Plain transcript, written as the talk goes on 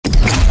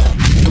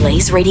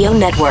Blaze Radio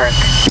Network.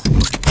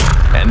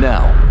 And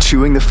now,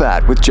 Chewing the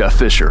Fat with Jeff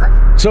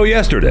Fisher. So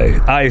yesterday,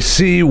 I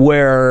see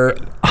where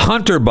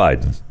Hunter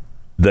Biden,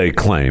 they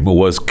claim,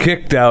 was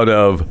kicked out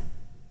of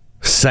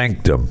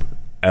Sanctum,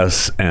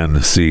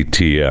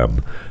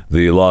 SNCTM,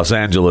 the Los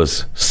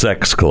Angeles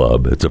Sex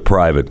Club. It's a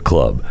private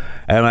club.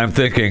 And I'm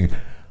thinking,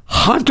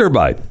 Hunter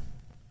Biden,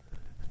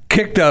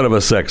 kicked out of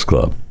a sex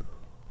club.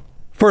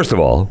 First of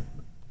all,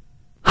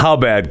 how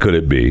bad could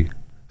it be?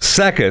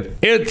 Second,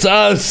 it's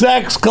a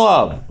sex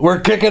club.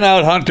 We're kicking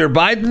out Hunter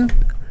Biden?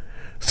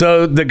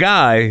 So the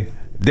guy,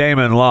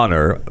 Damon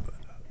Lawner,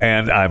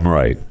 and I'm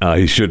right,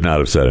 he should not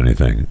have said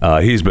anything.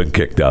 He's been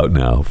kicked out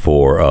now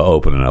for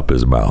opening up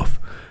his mouth.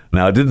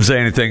 Now, it didn't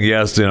say anything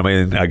yesterday. I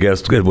mean, I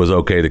guess it was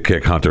okay to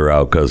kick Hunter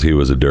out because he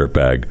was a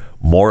dirtbag.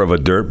 More of a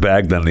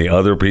dirtbag than the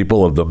other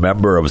people of the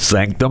member of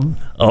Sanctum?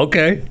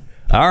 Okay.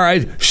 All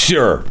right.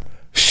 Sure,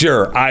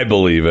 I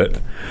believe it.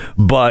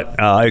 But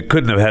it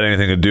couldn't have had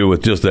anything to do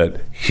with just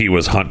that he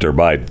was Hunter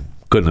Biden.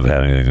 Couldn't have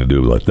had anything to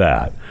do with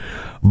that.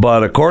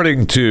 But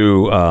according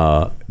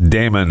to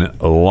Damon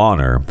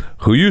Lawner,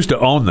 who used to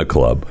own the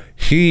club,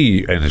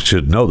 and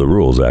should know the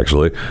rules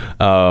actually,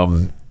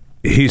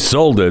 he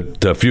sold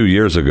it a few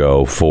years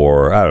ago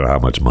for, I don't know how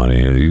much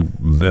money,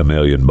 $1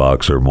 million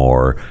or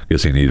more.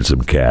 Guess he needed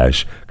some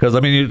cash. Because,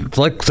 I mean, it's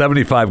like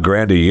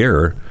 $75,000 a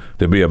year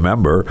to be a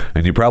member,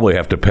 and you probably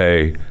have to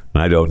pay,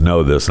 and I don't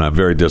know this, and I'm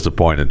very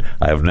disappointed.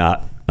 I have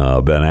not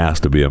been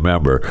asked to be a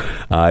member.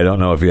 I don't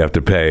know if you have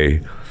to pay,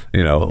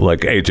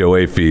 like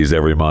HOA fees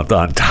every month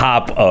on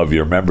top of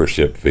your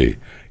membership fee.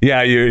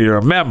 Yeah, you're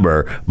a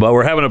member, but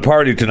we're having a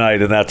party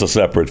tonight, and that's a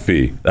separate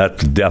fee.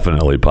 That's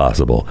definitely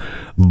possible.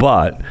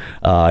 But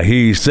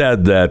he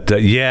said that,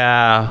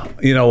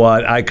 you know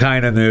what? I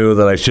kind of knew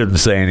that I shouldn't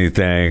say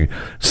anything,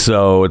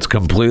 so it's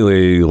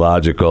completely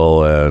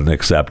logical and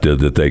accepted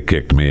that they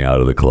kicked me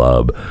out of the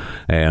club.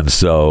 And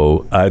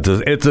so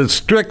it's a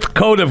strict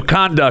code of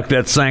conduct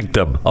at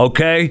Sanctum,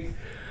 okay?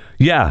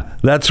 Yeah,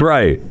 that's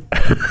right.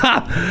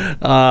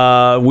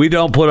 We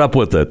don't put up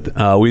with it.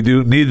 We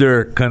do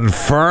neither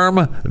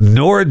confirm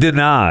nor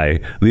deny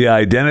the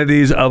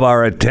identities of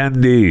our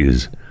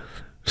attendees.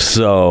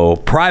 So,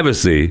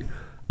 privacy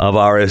of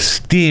our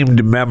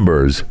esteemed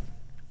members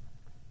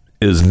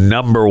is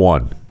number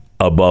one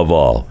above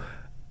all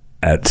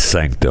at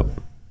Sanctum.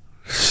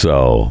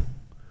 So,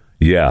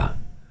 yeah,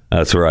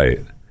 that's right.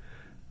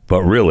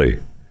 But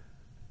really,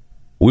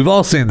 we've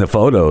all seen the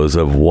photos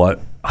of what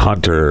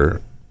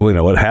Hunter...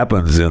 what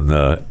happens in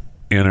the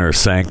inner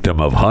sanctum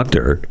of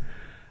Hunter.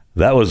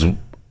 That was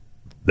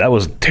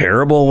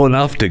terrible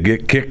enough to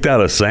get kicked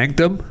out of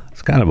Sanctum.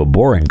 It's kind of a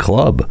boring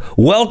club.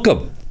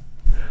 Welcome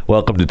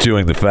to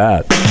Chewing the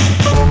Fat.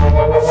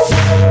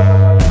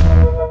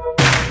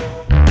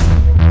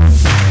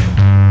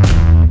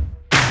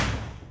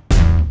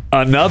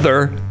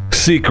 Another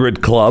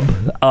secret club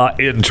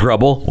in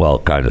trouble. Well,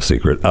 kind of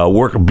secret.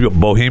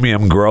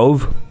 Bohemian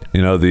Grove.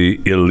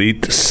 The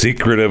elite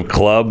secretive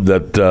club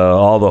that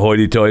all the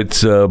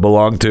hoity-toits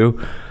belong to.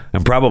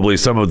 And probably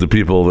some of the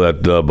people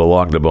that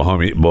belong to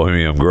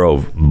Bohemian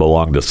Grove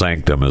belong to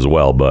Sanctum as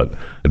well, but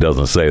it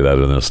doesn't say that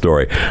in this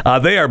story.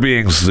 They are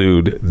being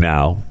sued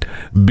now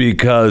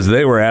because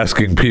they were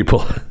asking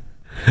people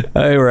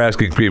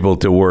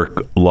to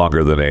work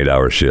longer than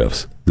 8-hour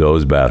shifts.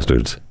 Those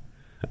bastards.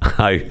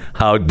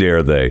 How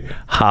dare they?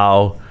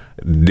 How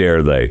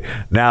dare they?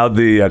 Now,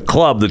 the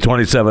club, the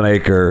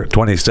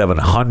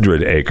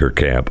 2,700-acre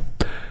camp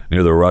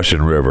near the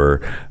Russian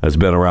River, has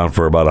been around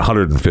for about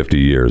 150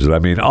 years. And I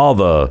mean, all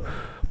the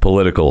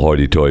political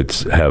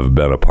hoity-toits have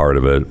been a part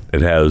of it.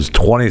 It has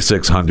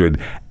 2,600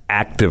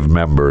 active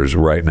members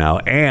right now,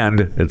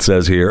 and it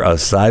says here, a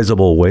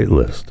sizable wait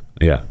list.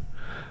 Yeah.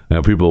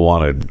 Now, people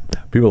are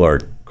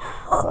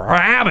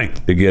cramming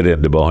to get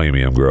into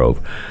Bohemian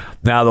Grove.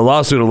 Now, the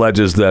lawsuit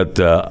alleges that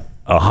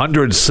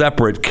 100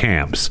 separate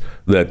camps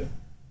that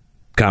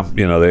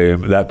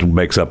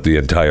makes up the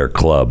entire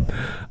club.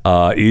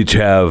 Each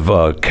have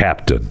a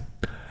captain,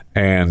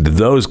 and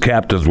those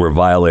captains were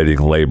violating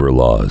labor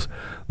laws.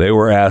 They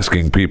were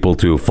asking people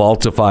to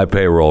falsify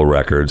payroll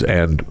records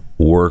and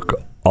work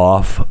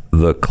off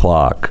the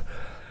clock.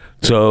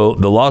 So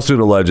the lawsuit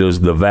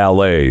alleges the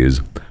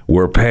valets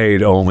were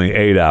paid only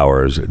 8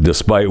 hours,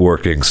 despite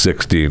working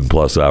 16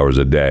 plus hours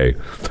a day,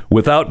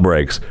 without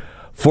breaks,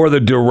 for the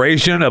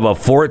duration of a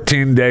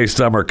 14-day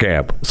summer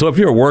camp. So if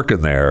you're working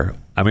there,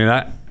 I mean,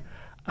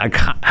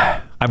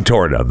 I'm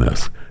torn on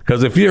this.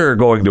 Because if you're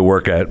going to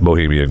work at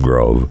Bohemian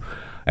Grove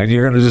and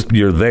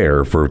you're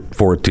there for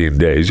 14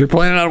 days, you're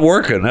planning on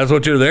working. That's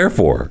what you're there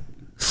for.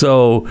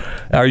 So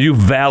are you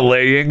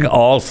valeting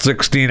all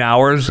 16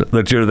 hours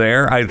that you're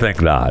there? I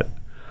think not.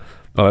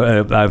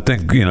 I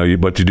think,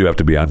 but you do have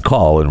to be on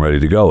call and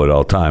ready to go at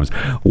all times.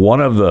 One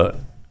of the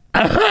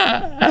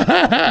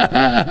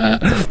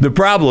the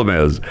problem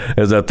is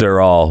that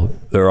they're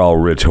all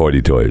rich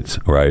hoity-toits,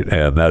 right?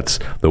 And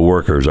the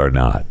workers are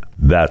not.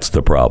 That's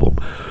the problem.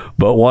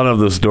 But one of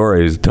the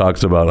stories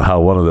talks about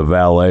how one of the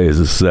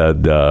valets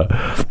said one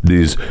of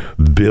these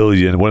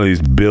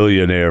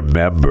billionaire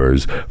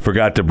members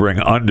forgot to bring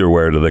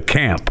underwear to the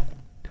camp.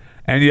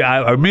 And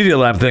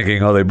immediately I'm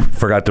thinking, oh, they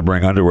forgot to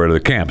bring underwear to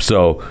the camp.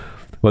 So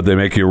what, they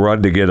make you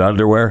run to get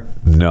underwear?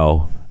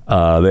 No.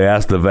 They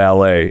asked the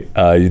valet,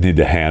 you need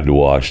to hand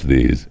wash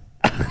these.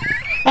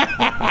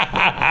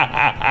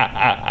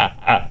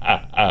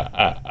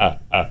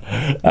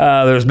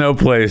 There's no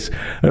place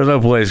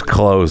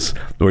close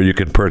where you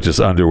can purchase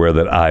underwear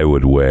that I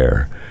would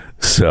wear.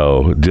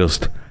 So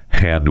just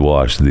hand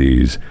wash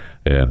these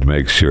and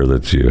make sure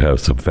that you have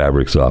some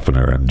fabric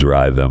softener and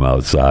dry them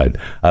outside.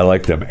 I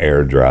like them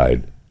air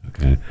dried.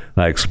 Okay,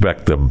 I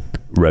expect them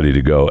ready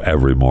to go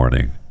every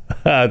morning.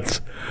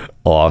 That's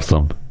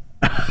awesome.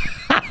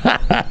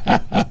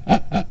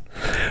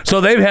 So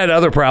they've had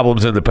other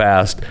problems in the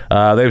past.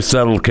 They've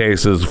settled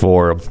cases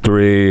for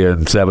 $3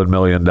 and $7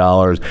 million,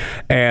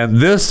 and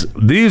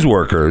these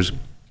workers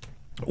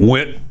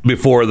went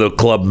before the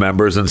club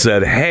members and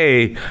said,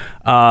 "Hey,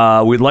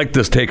 we'd like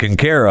this taken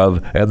care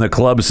of." And the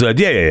club said,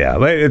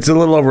 "Yeah. It's a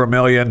little over $1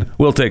 million.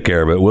 We'll take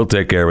care of it,"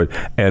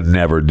 and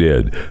never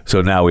did.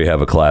 So now we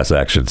have a class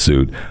action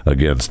suit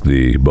against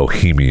the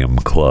Bohemian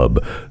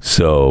Club.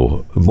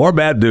 So more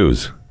bad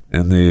news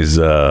in these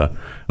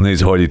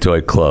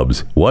hoity-toity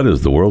clubs. What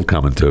is the world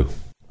coming to?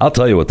 I'll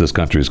tell you what this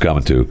country is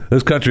coming to.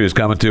 This country is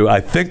coming to,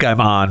 I think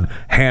I'm on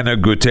Hannah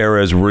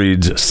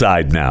Gutierrez-Reed's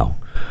side now.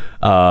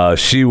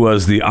 She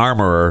was the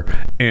armorer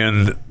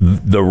in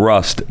the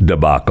Rust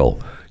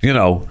debacle. You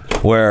know,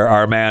 where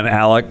our man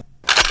Alec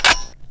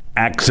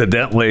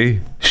accidentally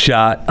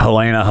shot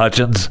Helena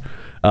Hutchins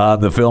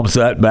on the film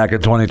set back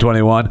in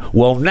 2021.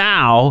 Well,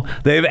 now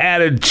they've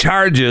added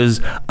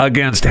charges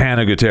against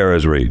Hannah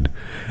Gutierrez-Reed.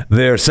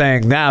 They're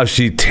saying now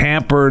she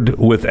tampered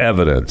with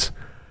evidence.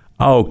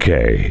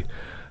 Okay.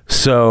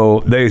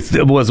 So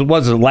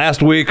was it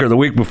last week or the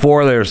week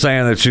before, they were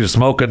saying that she was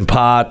smoking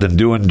pot and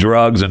doing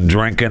drugs and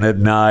drinking at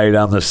night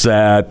on the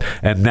set,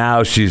 and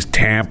now she's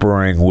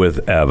tampering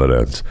with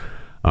evidence.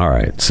 All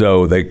right.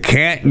 So they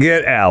can't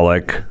get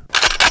Alec,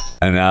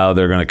 and now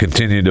they're going to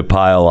continue to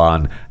pile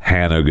on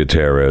Hannah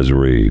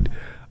Gutierrez-Reed.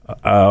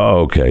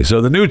 Okay,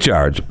 so the new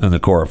charge in the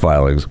court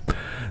filings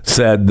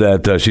said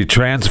that she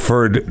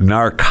transferred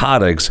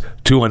narcotics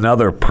to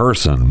another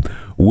person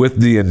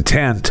with the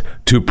intent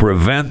to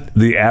prevent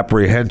the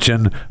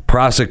apprehension,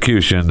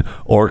 prosecution,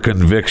 or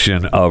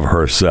conviction of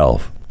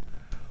herself.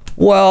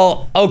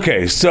 Well,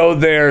 okay, so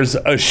there's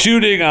a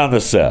shooting on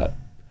the set.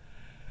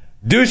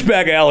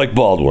 Douchebag Alec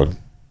Baldwin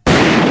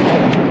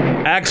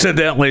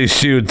accidentally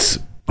shoots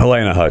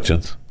Helena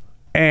Hutchins.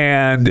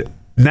 And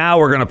now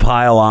we're going to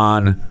pile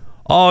on,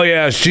 oh,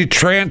 yeah, she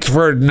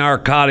transferred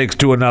narcotics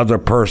to another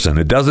person.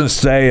 It doesn't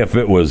say if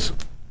it was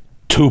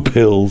 2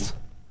 pills,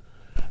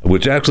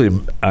 which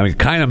actually, I mean,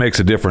 kind of makes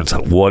a difference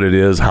what it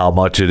is, how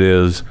much it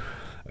is.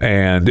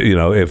 And, you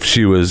know, if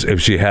she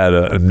had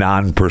a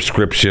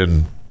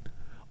non-prescription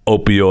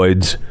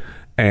opioids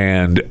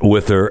and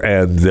with her,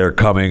 and they're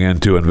coming in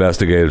to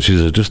investigate it, she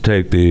says, just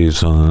take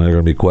these. They're going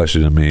to be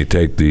questioning me.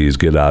 Take these.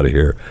 Get out of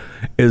here.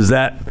 Is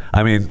that,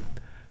 I mean,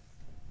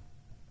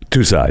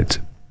 two sides.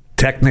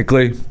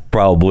 Technically,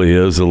 probably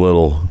is a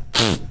little,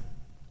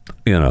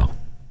 you know,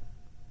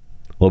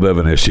 a little bit of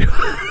an issue.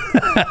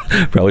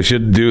 Probably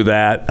shouldn't do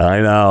that. I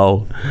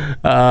know.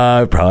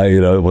 Probably, you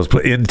know, it was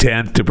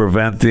intent to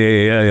prevent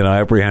the,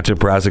 apprehension,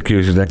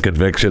 prosecution, and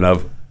conviction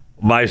of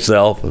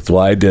myself. That's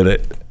why I did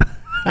it.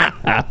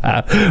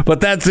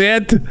 But that's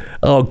it?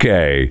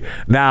 Okay.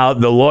 Now,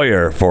 the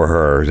lawyer for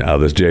her,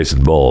 this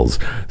Jason Bowles,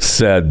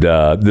 said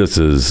this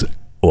is,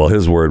 well,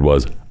 his word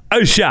was,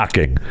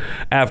 shocking.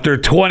 After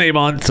 20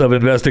 months of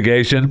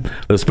investigation,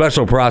 the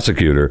special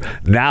prosecutor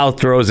now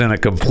throws in a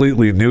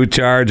completely new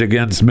charge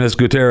against Miss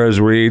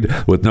Gutierrez-Reed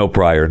with no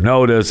prior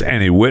notice,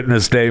 any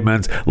witness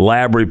statements,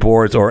 lab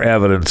reports, or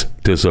evidence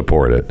to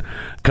support it.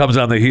 Comes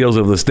on the heels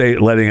of the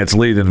state letting its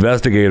lead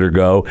investigator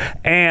go,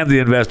 and the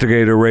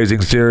investigator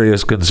raising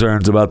serious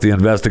concerns about the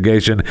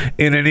investigation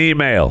in an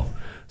email.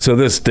 So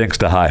this stinks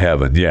to high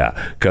heaven, yeah,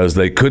 because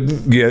they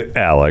couldn't get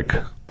Alec,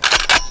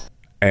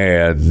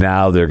 and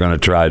now they're going to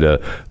try to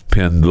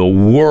pin the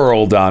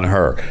world on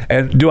her.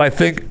 And I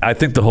think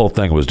the whole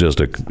thing was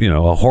just a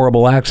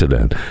horrible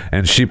accident,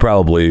 and she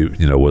probably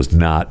was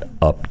not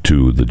up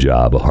to the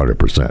job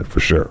 100%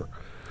 for sure.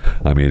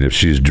 I mean, if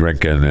she's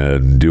drinking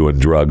and doing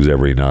drugs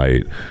every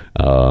night,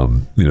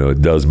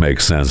 it does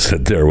make sense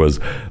that there was,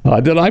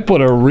 did I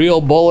put a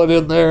real bullet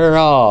in there?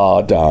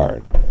 Oh,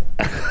 darn.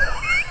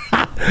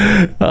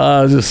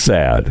 Just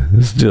sad.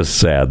 It's just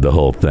sad, the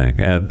whole thing.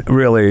 And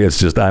really, it's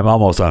just, I'm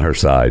almost on her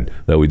side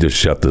that we just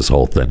shut this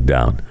whole thing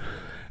down.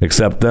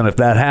 Except then if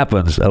that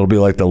happens, that'll be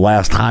like the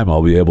last time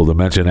I'll be able to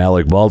mention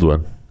Alec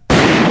Baldwin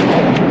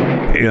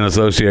in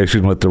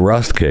association with the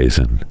Rust case.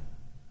 And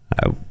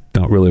I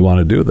don't really want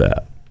to do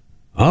that.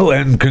 Oh,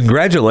 and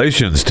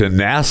congratulations to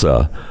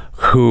NASA,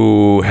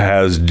 who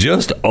has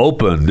just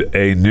opened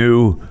a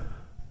new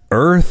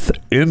Earth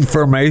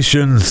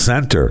Information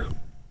Center,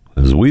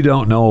 as we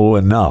don't know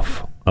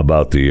enough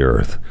about the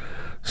Earth.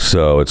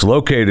 So it's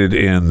located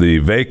in the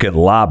vacant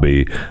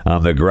lobby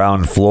on the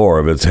ground floor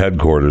of its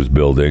headquarters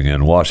building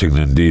in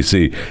Washington,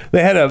 D.C.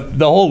 They had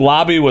the whole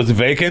lobby was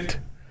vacant,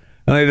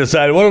 and they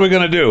decided, what are we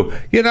going to do?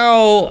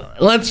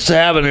 Let's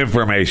have an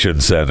information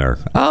center.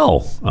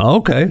 Oh,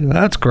 okay,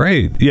 that's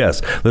great.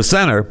 Yes, the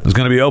center is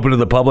going to be open to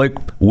the public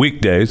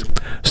weekdays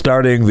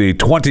starting the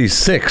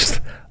 26th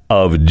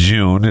of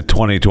June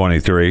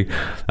 2023,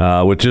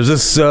 which is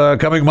this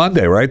coming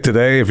Monday, right?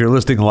 Today, if you're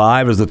listening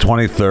live, is the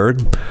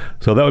 23rd.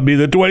 So that would be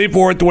the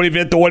 24th,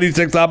 25th,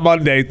 26th on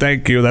Monday.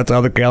 Thank you. That's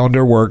how the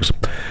calendar works.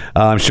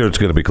 I'm sure it's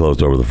going to be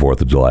closed over the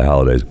 4th of July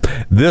holidays.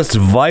 This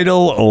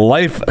vital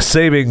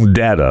life-saving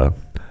data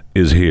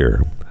is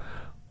here.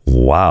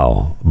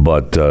 Wow.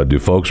 But do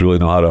folks really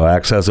know how to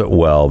access it?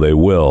 Well, they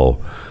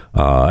will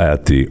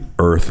at the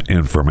Earth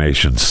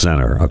Information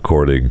Center,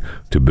 according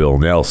to Bill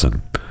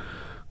Nelson,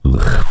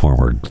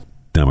 former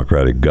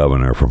Democratic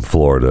governor from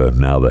Florida,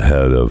 now the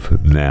head of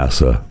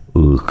NASA.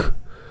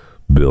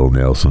 Bill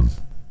Nelson.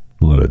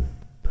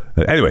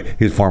 Anyway,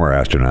 he's a former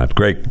astronaut.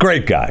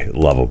 Great guy.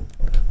 Love him.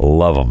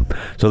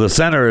 So the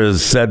center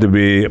is said to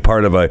be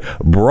part of a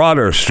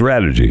broader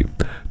strategy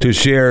to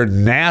share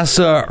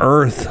NASA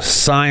Earth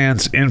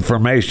science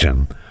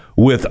information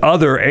with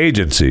other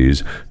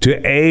agencies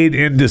to aid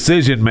in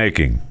decision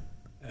making.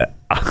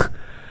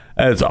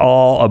 It's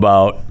all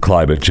about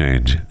climate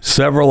change.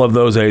 Several of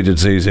those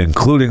agencies,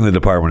 including the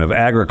Department of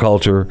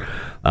Agriculture,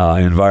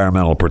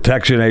 Environmental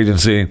Protection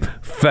Agency,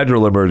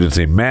 Federal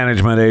Emergency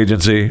Management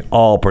Agency,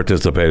 all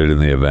participated in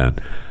the event.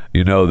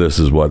 This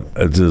is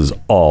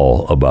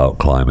all about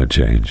climate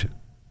change.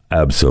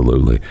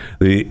 Absolutely.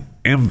 The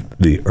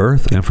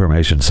Earth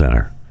Information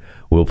Center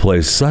will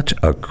play such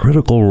a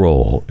critical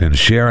role in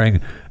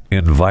sharing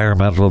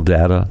environmental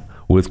data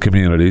with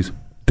communities.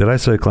 Did I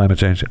say climate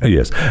change?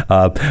 Yes.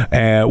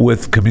 And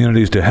with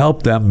communities to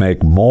help them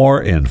make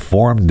more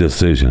informed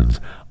decisions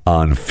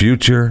on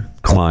future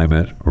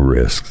climate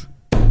risks.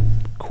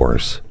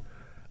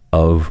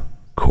 Of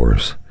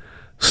course.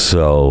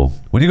 So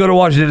when you go to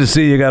Washington,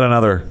 D.C., you got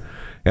another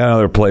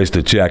place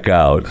to check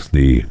out,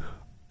 the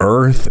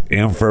Earth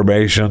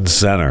Information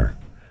Center.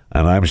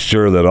 And I'm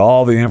sure that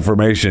all the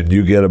information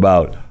you get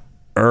about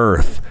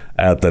Earth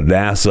at the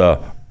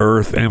NASA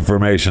Earth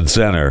Information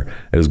Center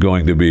is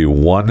going to be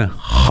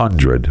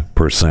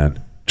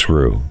 100%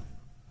 true.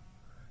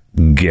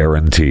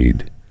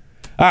 Guaranteed.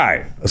 All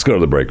right, let's go to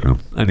the break room.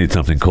 I need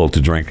something cold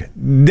to drink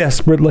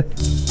desperately.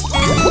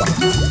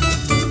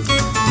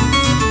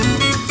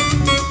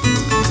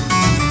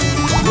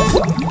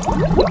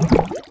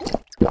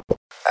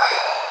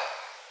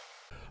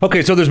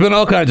 Okay, so there's been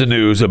all kinds of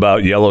news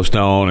about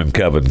Yellowstone and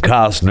Kevin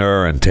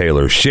Costner and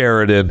Taylor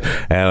Sheridan,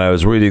 and I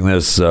was reading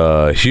this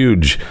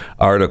huge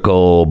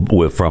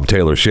article from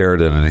Taylor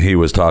Sheridan, and he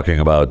was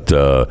talking about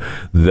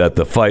that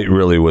the fight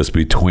really was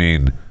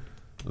between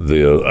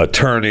the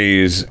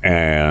attorneys,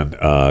 and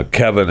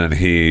Kevin and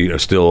he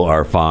still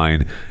are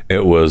fine.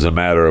 It was a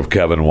matter of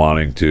Kevin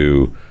wanting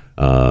to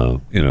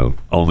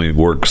only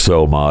work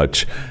so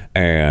much.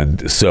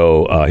 And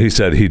so he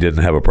said he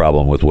didn't have a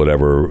problem with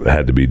whatever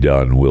had to be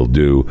done, will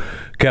do.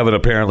 Kevin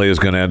apparently is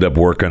going to end up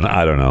working,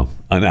 I don't know,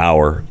 an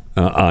hour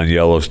on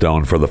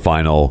Yellowstone for the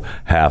final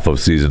half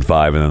of season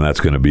 5, and then that's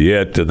going to be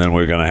it. And then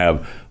we're going to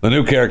have the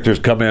new characters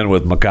come in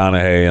with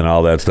McConaughey and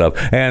all that stuff.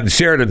 And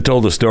Sheridan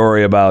told a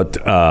story about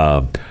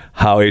how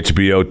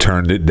HBO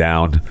turned it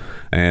down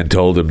and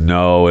told him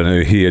no,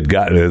 and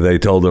they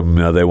told him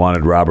they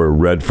wanted Robert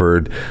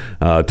Redford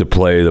to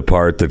play the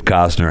part that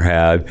Costner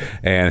had,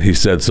 and he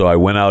said, so I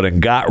went out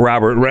and got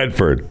Robert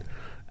Redford.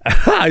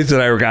 I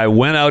said, I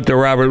went out to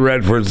Robert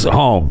Redford's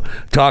home,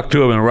 talked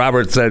to him, and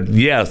Robert said,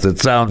 yes, it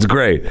sounds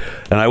great.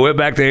 And I went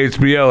back to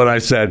HBO and I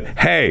said,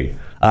 hey,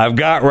 I've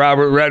got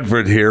Robert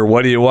Redford here,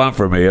 what do you want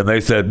from me? And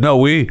they said, no,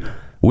 we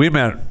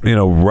meant,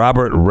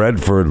 Robert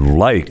Redford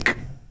like.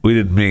 We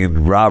didn't mean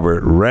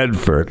Robert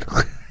Redford.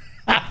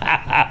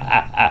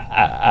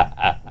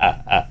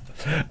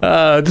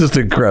 Just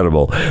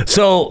incredible.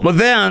 So, but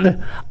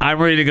then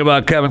I'm reading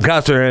about Kevin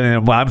Costner,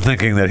 and I'm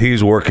thinking that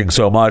he's working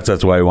so much.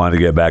 That's why he wanted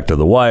to get back to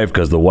the wife,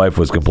 because the wife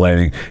was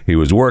complaining he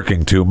was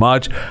working too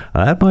much.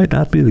 That might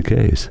not be the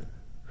case.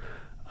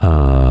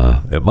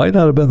 It might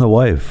not have been the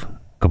wife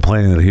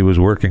complaining that he was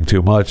working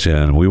too much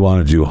and we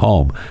wanted you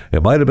home.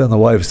 It might have been the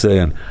wife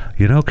saying,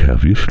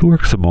 Kev, you should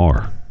work some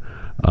more.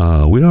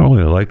 We don't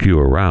really like you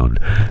around,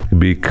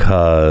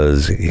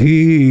 because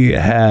he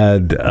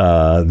had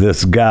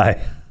this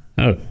guy.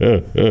 He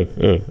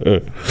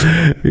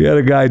had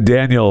a guy,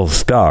 Daniel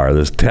Starr,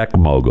 this tech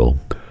mogul,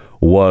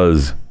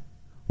 was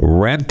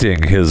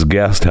renting his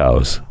guest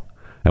house.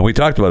 And we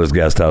talked about his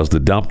guest house, the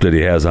dump that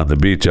he has on the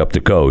beach up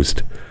the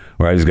coast.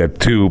 Right, he's got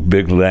 2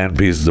 big land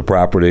pieces of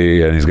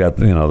property, and he's got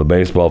the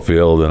baseball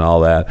field and all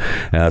that,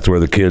 and that's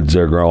where the kids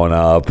are growing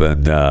up.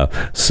 And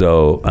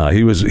so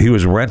he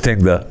was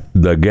renting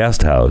the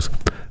guest house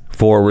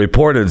for a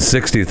reported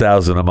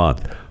 $60,000 a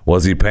month.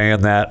 Was he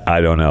paying that?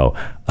 I don't know.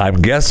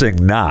 I'm guessing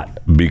not,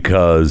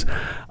 because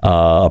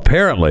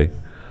apparently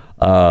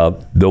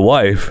the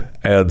wife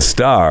and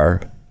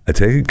Starr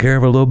taking care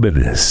of a little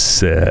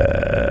business in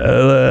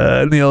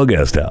the old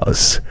guest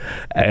house.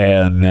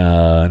 And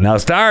now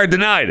Starr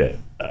denied it.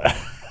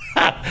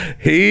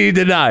 He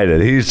denied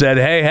it. He said,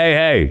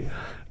 hey.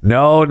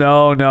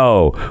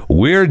 No.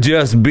 We're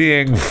just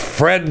being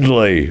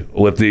friendly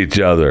with each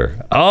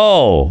other.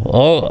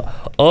 Oh,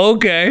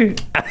 okay.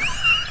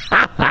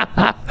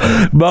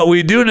 But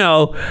we do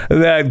know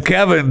that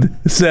Kevin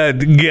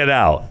said, get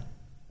out.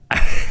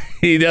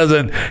 He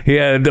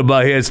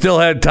had still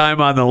had time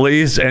on the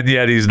lease, and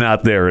yet he's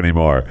not there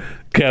anymore.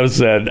 Kev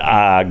said,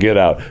 get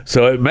out.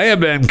 So it may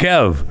have been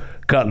Kev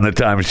cutting the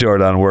time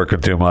short on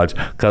working too much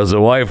because the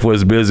wife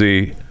was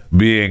busy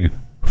being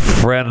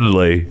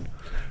friendly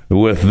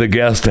with the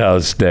guest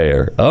house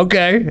stayer.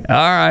 Okay, all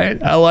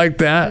right, I like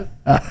that.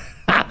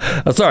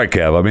 Sorry,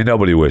 Kev. I mean,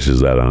 nobody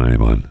wishes that on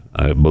anyone.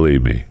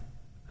 Believe me,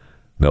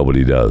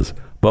 nobody does.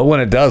 But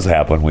when it does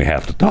happen, we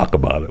have to talk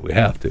about it. We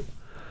have to.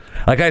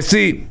 Like I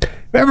see,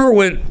 remember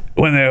when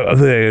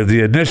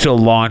the initial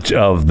launch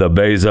of the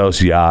Bezos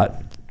yacht,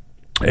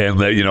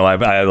 and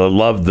I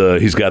love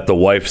he's got the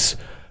wife's,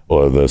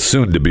 or the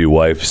soon-to-be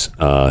wife's,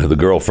 the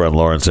girlfriend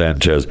Lauren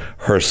Sanchez,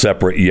 her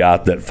separate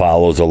yacht that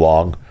follows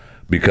along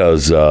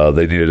because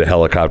they needed a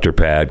helicopter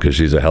pad because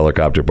she's a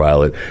helicopter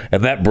pilot,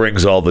 and that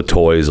brings all the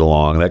toys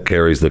along, that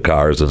carries the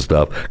cars and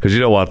stuff because you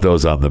don't want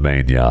those on the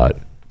main yacht.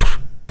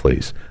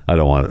 Please, I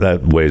don't want it.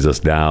 That weighs us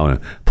down.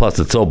 Plus,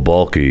 it's so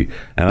bulky,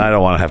 and I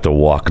don't want to have to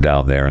walk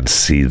down there and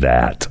see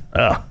that.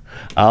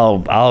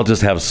 I'll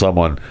just have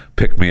someone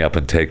pick me up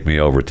and take me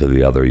over to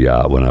the other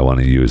yacht when I want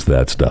to use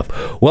that stuff.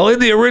 Well, in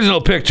the original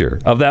picture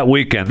of that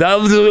weekend,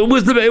 it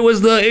was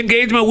the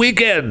engagement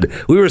weekend.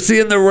 We were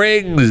seeing the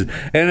rings,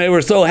 and they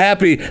were so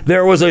happy.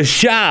 There was a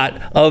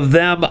shot of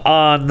them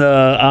on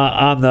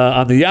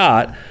the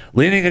yacht,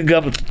 leaning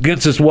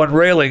against this one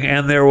railing,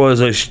 and there was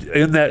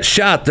in that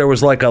shot there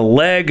was like a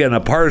leg and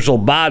a partial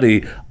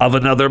body of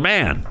another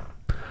man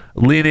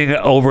leaning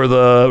over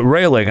the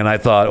railing, and I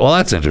thought, well,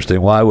 that's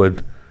interesting.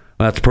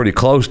 That's pretty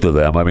close to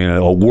them. I mean,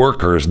 a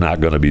worker is not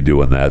going to be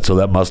doing that, so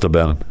that must have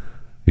been,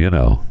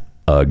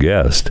 a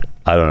guest.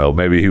 I don't know.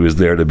 Maybe he was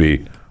there to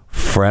be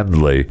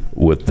friendly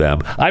with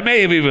them. I may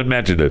have even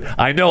mentioned it.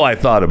 I know I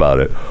thought about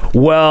it.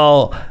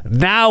 Well,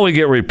 now we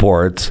get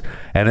reports,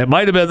 and it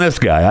might have been this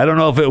guy. I don't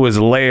know if it was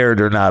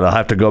Laird or not. I'll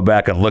have to go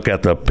back and look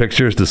at the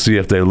pictures to see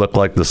if they look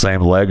like the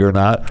same leg or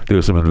not.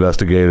 Do some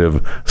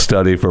investigative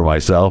study for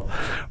myself.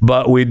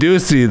 But we do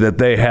see that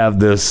they have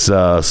this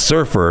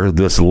surfer,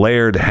 this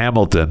Laird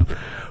Hamilton,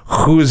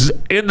 who's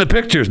in the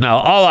pictures now,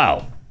 all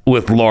out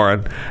with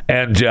Lauren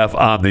and Jeff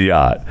on the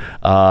yacht.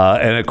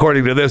 And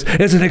according to this,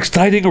 it's an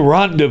exciting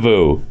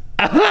rendezvous.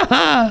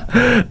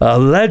 A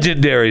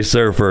legendary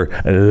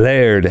surfer,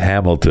 Laird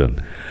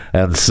Hamilton.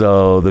 And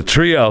so the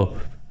trio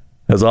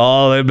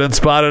they've been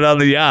spotted on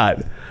the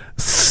yacht.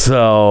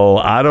 So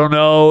I don't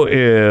know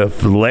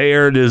if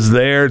Laird is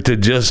there to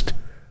just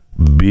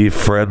be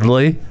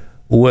friendly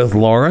with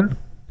Lauren,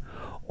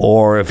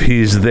 or if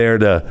he's there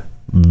to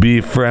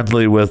be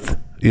friendly with,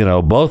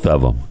 both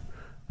of them.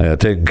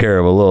 Taking care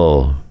of a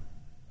little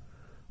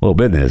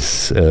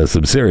business,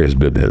 some serious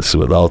business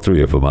with all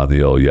three of them on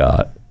the old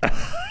yacht.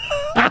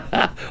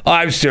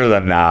 I'm sure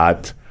they're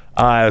not.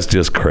 It's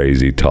just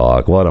crazy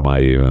talk. Why am I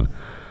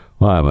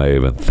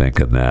even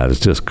thinking that? It's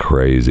just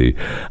crazy.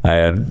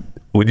 And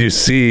when you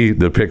see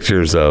the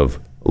pictures of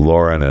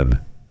Lauren and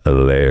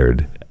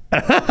Laird,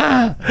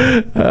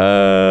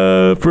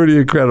 pretty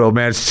incredible,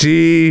 man.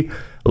 She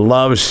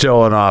loves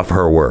showing off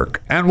her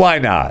work. And why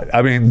not?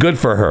 I mean, good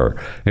for her.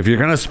 If you're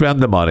going to spend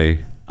the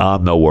money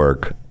on the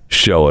work,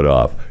 show it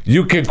off.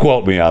 You can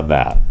quote me on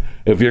that.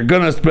 If you're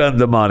going to spend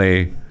the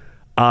money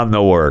on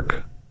the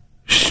work,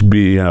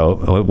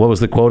 what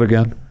was the quote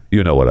again?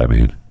 You know what I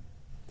mean.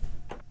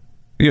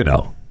 If you're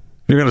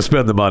going to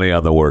spend the money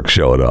on the work,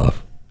 show it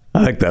off.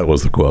 I think that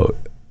was the quote.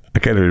 I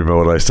can't even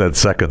remember what I said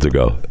seconds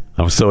ago.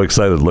 I'm so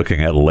excited looking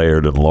at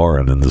Laird and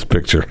Lauren in this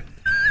picture.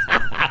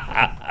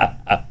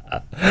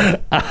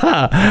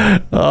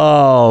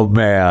 Oh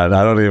man,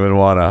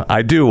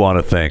 I do want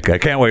to think. I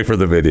can't wait for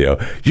the video.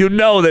 You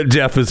know that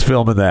Jeff is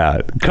filming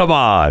that. Come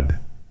on.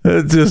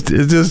 It just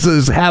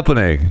is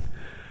happening.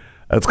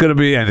 It's going to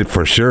be, and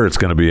for sure it's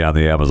going to be on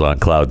the Amazon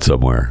cloud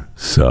somewhere.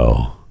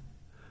 So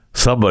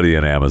somebody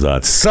in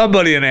Amazon,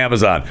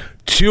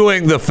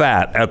 chewing the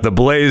fat at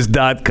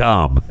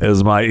theblaze.com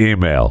is my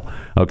email.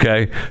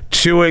 Okay.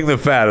 Chewing the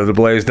fat at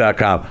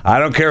theblaze.com. I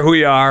don't care who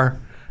you are.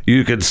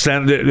 You can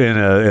send it in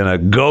a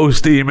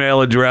ghost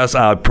email address.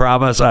 I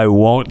promise I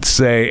won't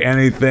say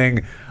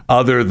anything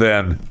other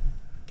than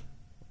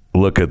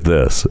look at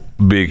this,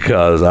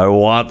 because I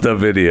want the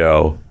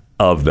video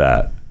of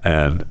that.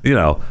 And,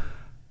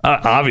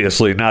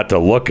 obviously not to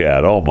look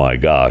at. Oh my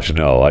gosh,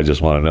 no. I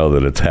just want to know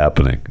that it's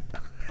happening.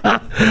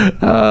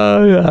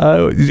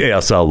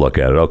 Yes, I'll look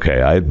at it.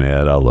 Okay, I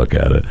admit I'll look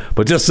at it.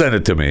 But just send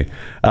it to me.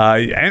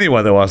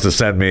 Anyone that wants to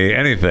send me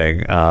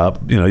anything,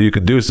 you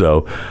can do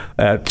so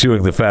at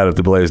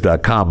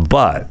chewingthefat@theblaze.com.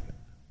 But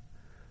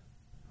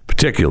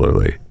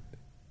particularly,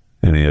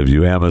 any of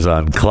you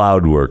Amazon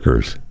cloud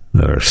workers,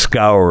 that are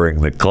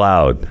scouring the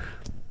cloud.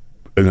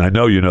 And I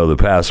know you know the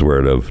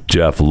password of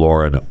Jeff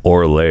Lauren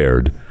or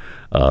Laird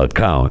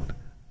account.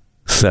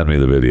 Send me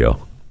the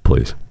video,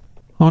 please.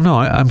 Oh, no,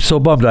 I'm so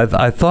bummed.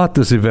 I thought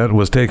this event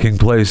was taking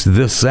place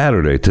this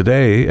Saturday.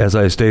 Today, as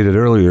I stated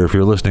earlier, if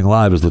you're listening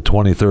live, is the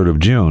 23rd of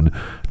June,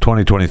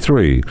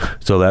 2023.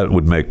 So that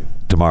would make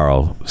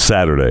tomorrow,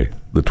 Saturday,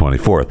 the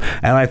 24th.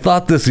 And I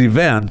thought this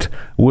event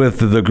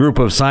with the group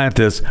of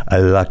scientists,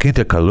 La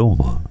Quinta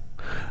Columna,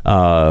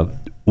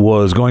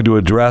 was going to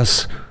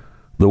address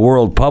the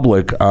world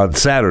public on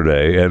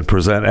Saturday and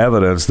present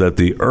evidence that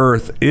the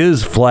Earth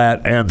is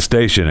flat and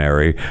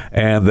stationary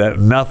and that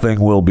nothing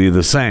will be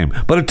the same.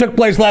 But it took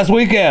place last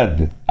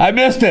weekend. I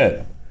missed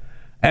it.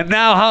 And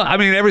now,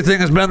 everything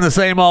has been the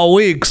same all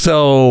week,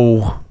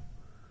 so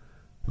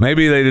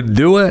maybe they didn't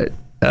do it,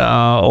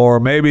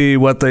 or maybe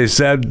what they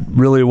said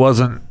really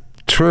wasn't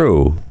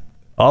true.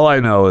 All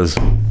I know is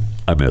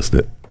I missed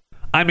it.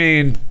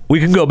 We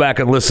can go back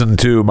and listen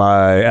to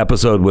my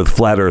episode with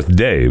Flat Earth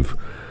Dave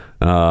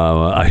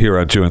here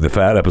on Chewing the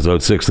Fat,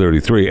 episode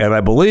 633. And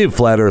I believe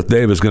Flat Earth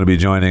Dave is going to be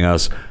joining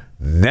us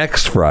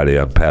next Friday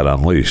on Pat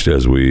Unleashed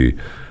as we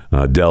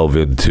delve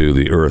into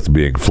the Earth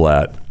being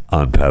flat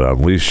on Pat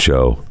Unleashed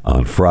show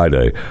on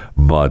Friday.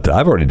 But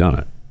I've already done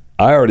it.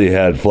 I already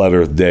had Flat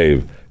Earth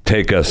Dave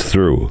take us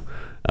through.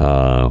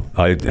 I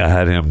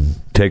had him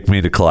take me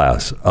to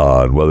class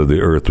on whether the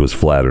Earth was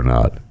flat or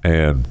not.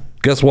 And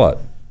guess what?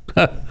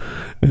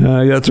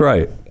 That's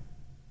right.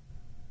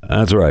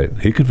 That's right.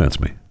 He convinced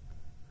me.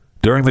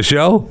 During the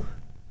show,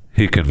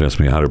 he convinced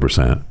me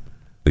 100%.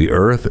 The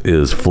Earth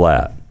is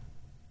flat.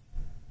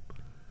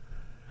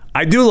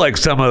 I do like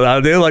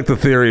they like the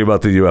theory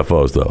about the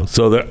UFOs, though.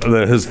 So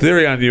his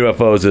theory on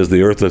UFOs is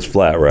the Earth is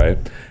flat, right?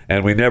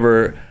 And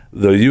the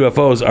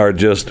UFOs are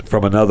just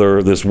from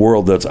this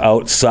world that's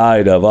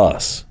outside of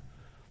us.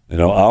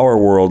 Our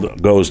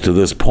world goes to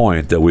this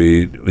point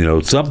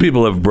that some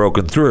people have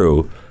broken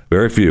through,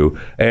 very few.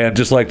 And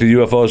just like the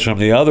UFOs from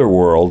the other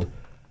world,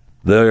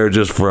 they're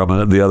just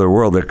from the other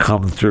world that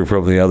come through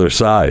from the other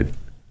side.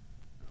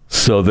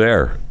 So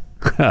there.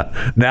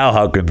 Now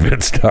how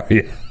convinced are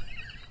you?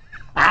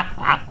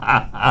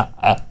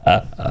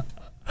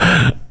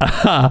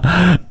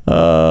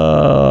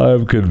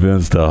 I'm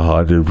convinced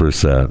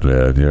 100%,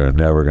 man. You're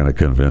never going to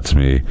convince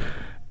me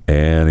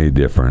any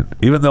different.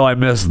 Even though I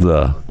missed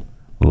the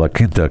La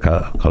Quinta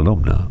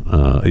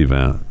Columna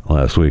event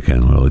last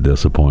weekend. Really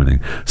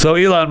disappointing. So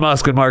Elon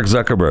Musk and Mark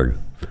Zuckerberg,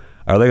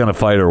 are they going to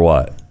fight or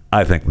what?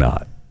 I think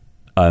not.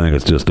 I think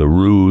it's just a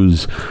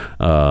ruse.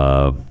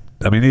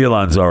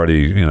 Elon's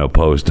already,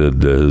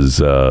 posted his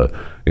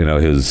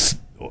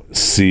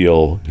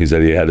seal. He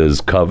said he had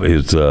his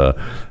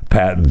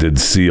patented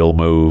seal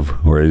move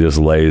where he just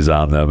lays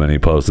on them, and he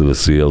posted a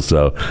seal.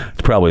 So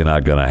it's probably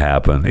not going to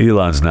happen.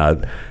 Elon's not.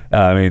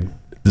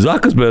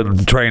 Zuck has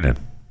been training.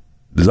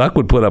 Zuck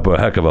would put up a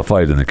heck of a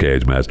fight in the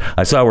cage match.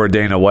 I saw where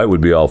Dana White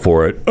would be all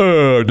for it.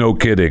 No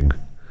kidding.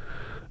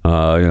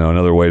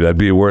 Another way it'd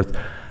be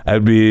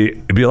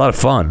a lot of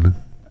fun,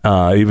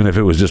 even if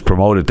it was just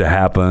promoted to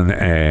happen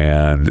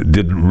and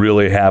didn't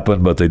really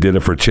happen, but they did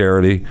it for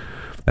charity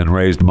and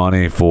raised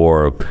money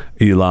for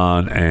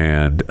Elon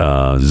and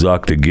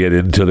Zuck to get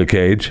into the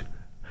cage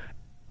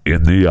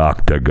in the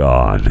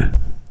octagon.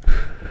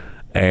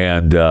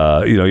 And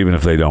even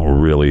if they don't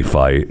really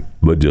fight,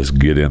 but just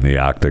get in the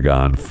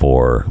octagon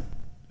for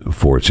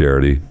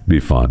charity, be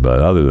fun. But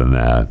other than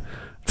that,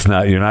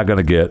 you're not going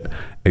to get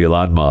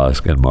Elon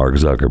Musk and Mark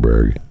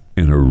Zuckerberg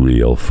in a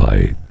real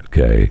fight,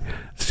 okay?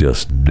 It's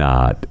just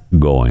not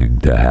going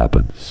to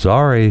happen.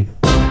 Sorry.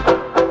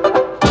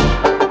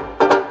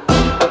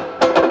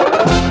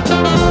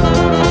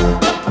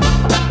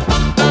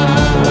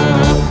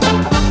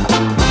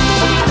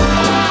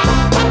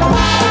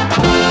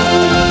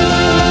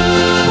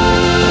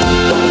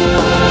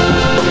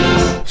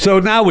 So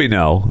now we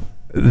know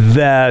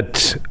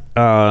that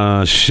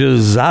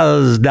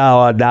Shahzad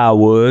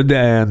Dawood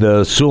and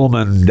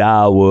Sulman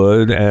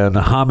Dawood and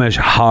Hamish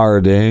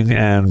Harding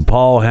and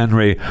Paul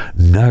Henry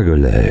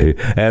Nagerle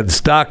and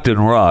Stockton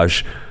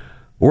Rush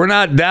were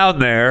not down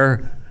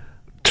there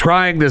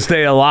trying to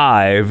stay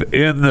alive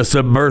in the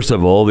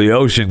submersible, the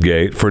Ocean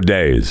Gate, for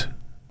days.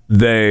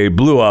 They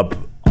blew up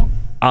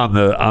on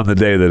the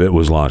day that it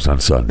was launched on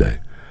Sunday.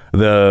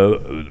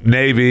 The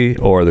Navy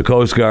or the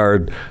Coast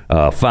Guard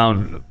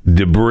found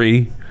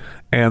debris,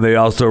 and they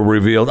also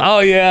revealed,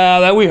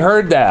 that we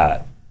heard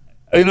that.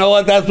 You know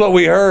what? That's what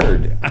we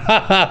heard.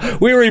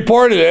 We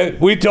reported it.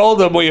 We told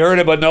them we heard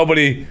it, but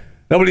nobody,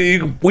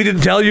 we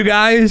didn't tell you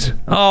guys?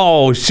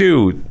 Oh,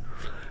 shoot.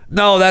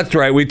 No, that's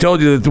right. We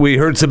told you that we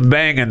heard some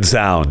banging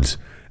sounds,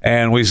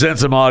 and we sent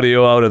some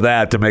audio out of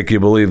that to make you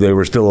believe they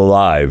were still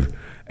alive.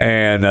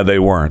 And they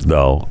weren't,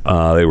 though.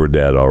 They were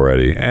dead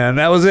already. And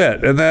that was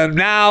it. And then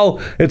now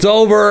it's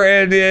over,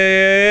 and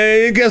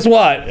guess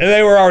what?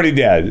 They were already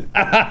dead.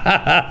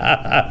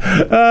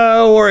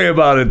 Don't worry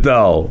about it,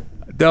 though.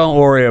 Don't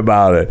worry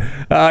about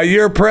it.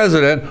 Your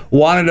president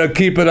wanted to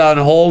keep it on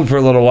hold for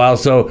a little while,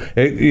 so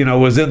it,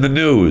 was in the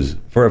news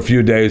for a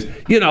few days,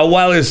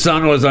 while his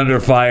son was under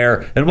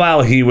fire and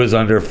while he was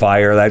under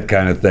fire, that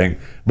kind of thing.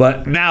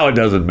 But now it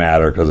doesn't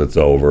matter because it's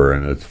over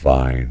and it's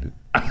fine.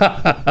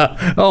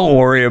 Don't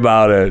worry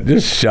about it.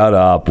 Just shut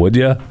up, would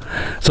you?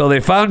 So they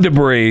found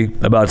debris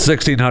about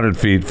 1,600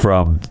 feet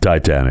from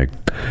Titanic,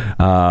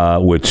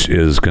 which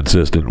is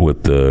consistent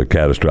with the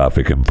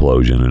catastrophic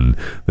implosion. And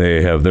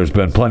there's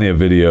been plenty of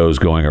videos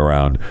going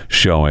around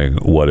showing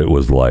what it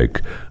was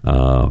like,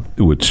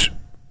 which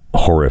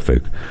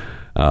horrific.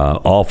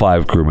 All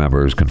 5 crew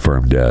members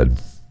confirmed dead.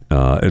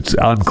 It's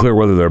unclear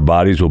whether their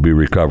bodies will be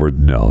recovered.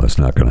 No, that's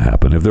not going to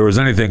happen. If there was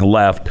anything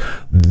left,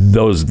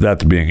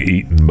 that's being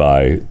eaten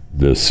by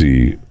the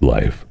sea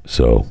life.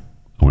 So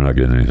we're not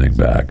getting anything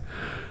back.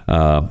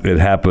 It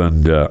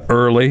happened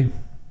early.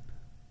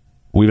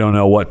 We don't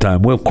know what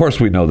time. Well, of course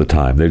we know the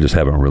time. They just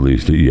haven't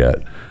released it yet.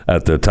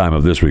 At the time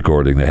of this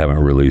recording, they haven't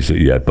released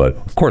it yet. But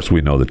of course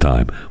we know the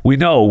time. We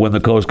know when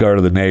the Coast Guard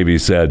of the Navy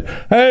said,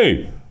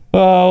 hey,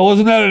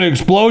 wasn't that an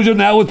explosion?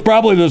 That was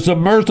probably the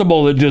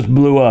submersible that just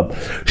blew up.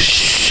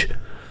 Shh!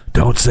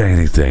 Don't say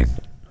anything.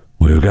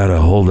 We've got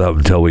to hold up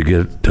until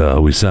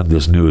we send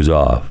this news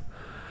off.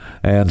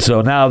 And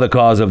so now the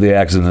cause of the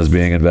accident is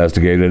being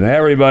investigated, and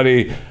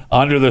everybody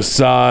under the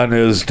sun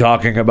is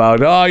talking about,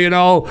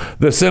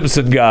 the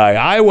Simpson guy.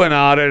 I went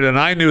on it, and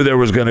I knew there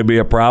was going to be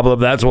a problem.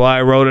 That's why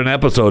I wrote an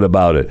episode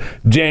about it.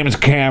 James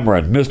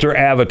Cameron, Mr.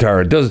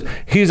 Avatar,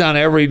 he's on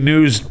every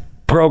news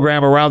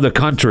program around the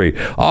country.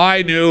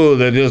 I knew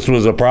that this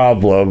was a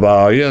problem,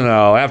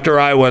 after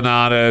I went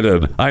on it,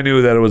 and I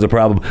knew that it was a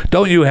problem.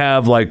 Don't you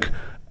have,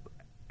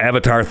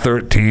 Avatar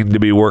 13 to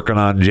be working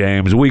on,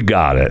 James? We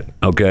got it,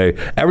 okay?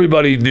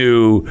 Everybody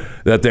knew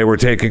that they were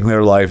taking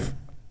their life,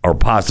 or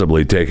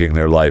possibly taking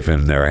their life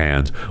in their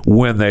hands,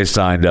 when they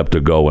signed up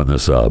to go in the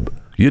sub.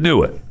 You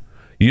knew it.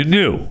 You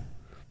knew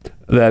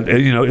that,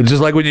 it's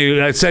just like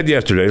I said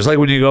yesterday, it's like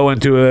when you go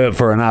into it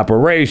for an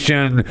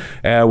operation,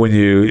 when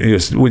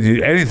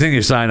you anything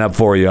you sign up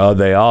for,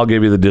 they all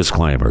give you the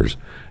disclaimers,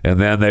 and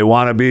then they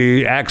want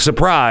to act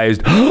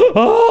surprised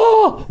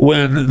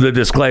when the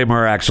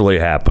disclaimer actually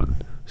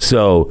happened.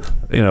 So,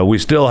 we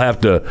still have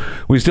to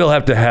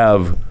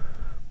have,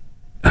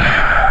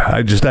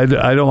 I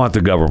don't want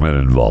the government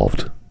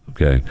involved.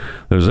 Okay.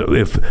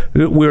 If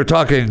we were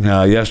talking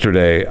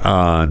yesterday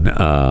on,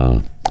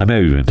 I may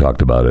have even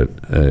talked about it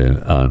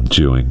on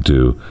Chewing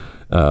too.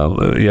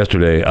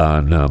 Yesterday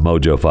on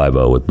Mojo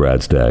 50 with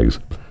Brad Staggs.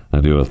 I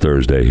do a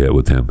Thursday hit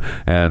with him,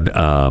 and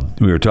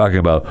we were talking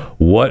about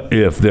what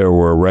if there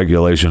were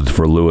regulations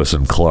for Lewis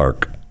and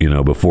Clark,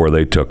 before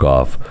they took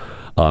off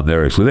on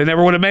their. So they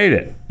never would have made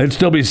it. They'd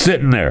still be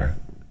sitting there.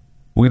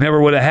 We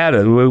never would have had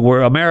it.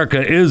 Where America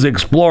is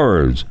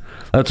explorers.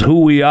 That's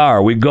who we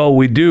are. We go,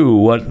 we do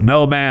what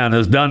no man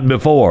has done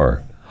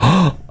before.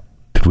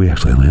 Did we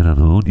actually land on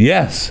the moon?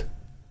 Yes.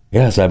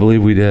 Yes, I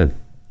believe we did.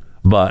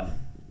 But,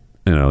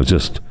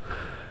 it's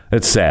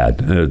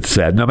sad. It's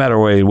sad. No matter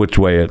which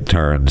way it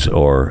turns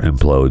or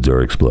implodes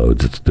or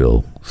explodes, it's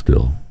still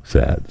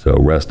sad. So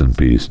rest in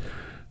peace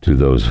to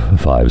those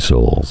 5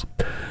 souls.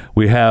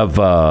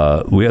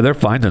 They're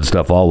finding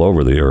stuff all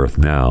over the earth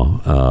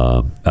now.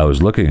 I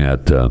was looking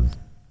at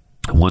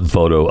one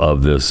photo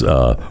of this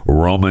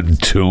Roman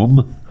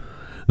tomb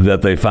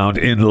that they found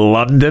in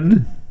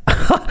London.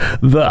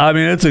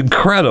 It's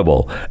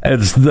incredible.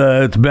 It's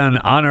been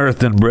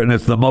unearthed in Britain.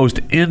 It's the most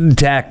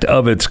intact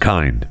of its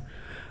kind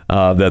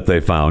that they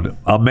found.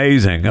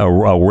 Amazing, a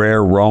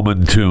rare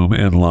Roman tomb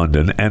in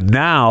London. And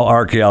now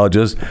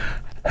archaeologists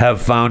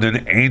have found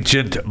an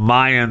ancient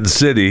Mayan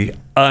city,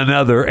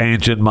 another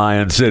ancient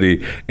Mayan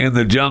city in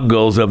the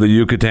jungles of the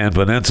Yucatan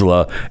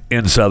Peninsula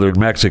in southern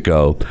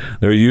Mexico.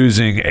 They're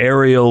using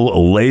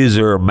aerial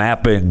laser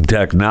mapping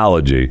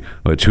technology,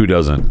 which who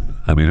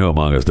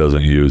among us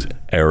doesn't use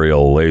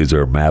aerial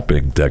laser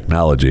mapping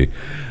technology?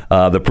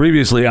 The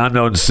previously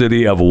unknown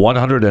city of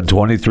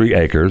 123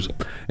 acres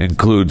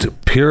includes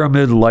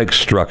pyramid-like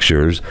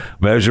structures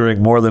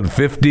measuring more than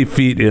 50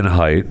 feet in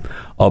height,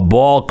 a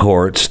ball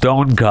court,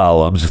 stone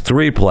columns,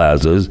 3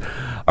 plazas.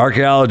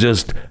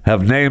 Archaeologists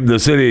have named the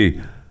city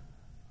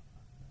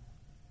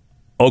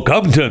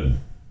Okumten.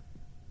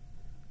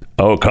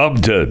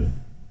 Okumten.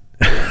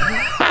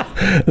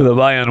 The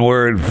Mayan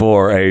word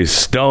for a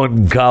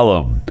stone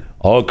column.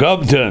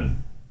 Okumten.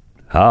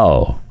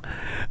 How?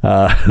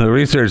 The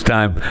research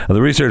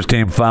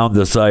team found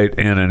the site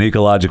in an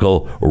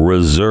ecological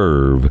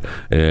reserve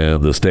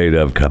in the state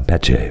of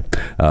Campeche.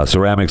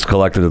 Ceramics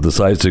collected at the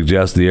site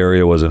suggest the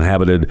area was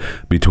inhabited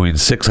between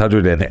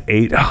 600 and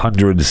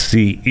 800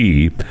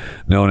 CE,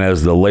 known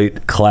as the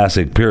Late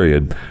Classic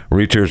period.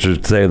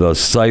 Researchers say the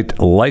site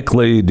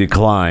likely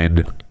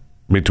declined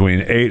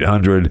between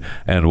 800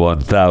 and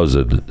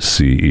 1000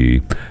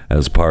 CE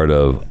as part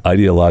of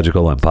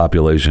ideological and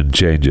population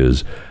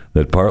changes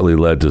that partly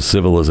led to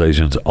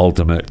civilization's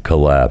ultimate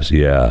collapse.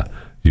 Yeah,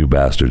 you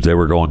bastards. They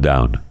were going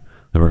down.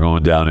 They were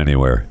going down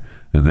anywhere.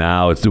 And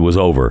now it was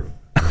over.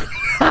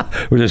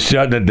 We're just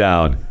shutting it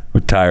down.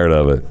 We're tired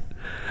of it.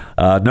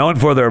 Known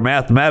for their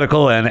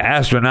mathematical and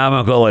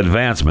astronomical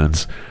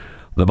advancements,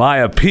 the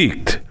Maya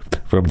peaked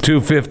from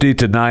 250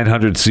 to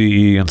 900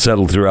 CE and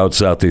settled throughout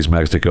southeast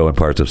Mexico and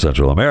parts of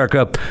Central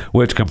America,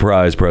 which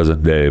comprise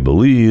present-day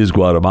Belize,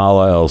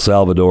 Guatemala, El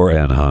Salvador,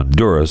 and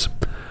Honduras.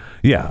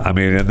 Yeah, I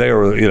mean, and they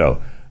were,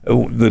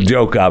 the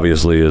joke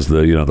obviously is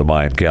the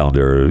Mayan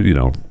calendar,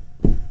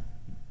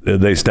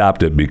 they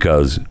stopped it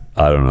because,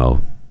 I don't know,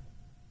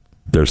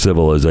 their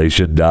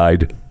civilization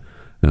died,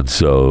 and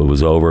so it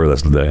was over.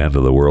 That's the end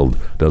of the world.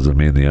 Doesn't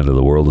mean the end of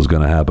the world is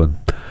going to happen.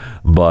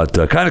 But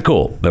kind of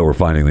cool that we're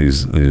finding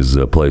these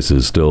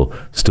places still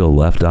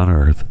left on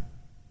Earth,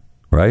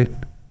 right?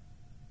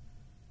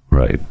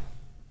 Right.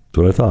 That's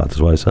what I thought. That's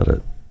why I said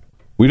it.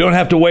 We don't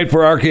have to wait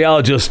for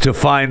archaeologists to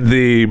find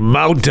the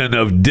mountain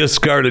of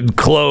discarded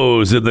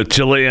clothes in the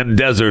Chilean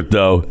desert,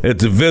 though.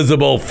 It's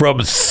visible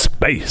from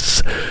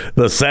space.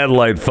 The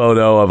satellite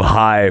photo of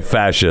high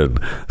fashion.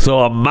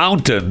 So a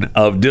mountain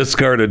of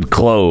discarded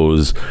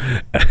clothes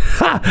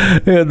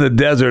in the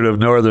desert of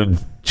northern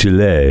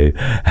Chile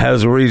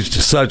has reached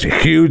such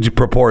huge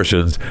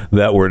proportions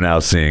that we're now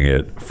seeing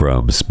it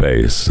from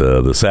space.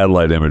 The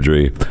satellite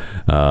imagery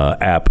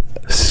app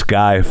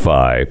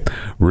Sky-Fi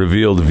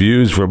revealed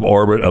views from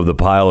orbit of the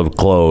pile of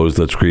clothes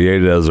that's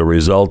created as a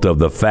result of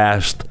the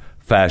fast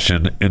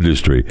fashion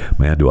industry.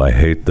 Man, do I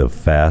hate the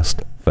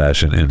fast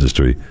fashion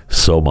industry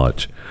so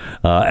much.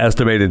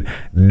 Estimated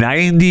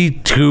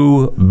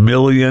 92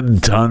 million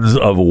tons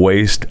of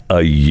waste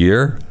a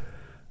year.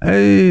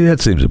 Hey,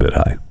 that seems a bit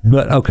high,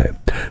 but okay.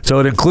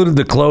 So it included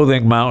the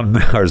clothing mountain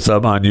or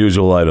some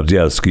unusual items.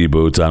 Yeah, ski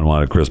boots,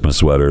 unwanted Christmas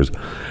sweaters.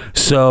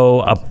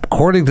 So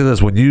according to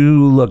this, when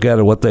you look at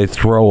it, what they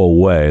throw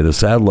away, the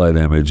satellite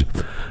image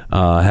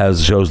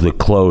shows the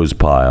clothes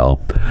pile,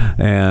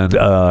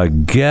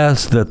 and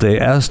guess that they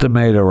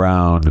estimate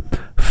around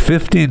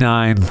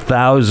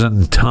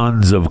 59,000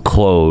 tons of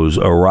clothes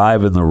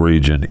arrive in the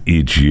region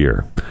each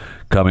year,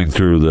 coming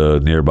through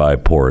the nearby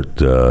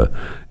port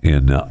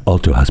in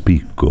Alto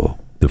Haspico,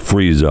 the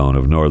free zone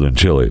of northern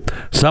Chile.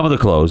 Some of the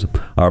clothes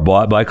are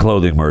bought by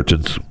clothing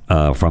merchants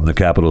from the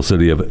capital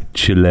city of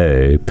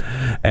Chile,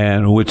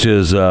 and which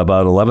is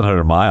about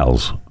 1,100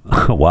 miles.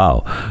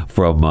 Wow,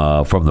 from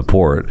the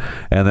port.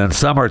 And then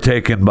some are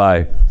taken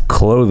by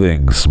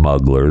clothing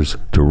smugglers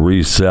to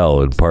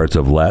resell in parts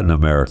of Latin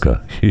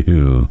America.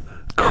 You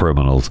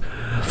criminals.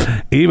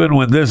 Even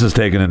when this is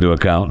taken into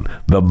account,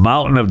 the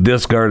mountain of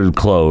discarded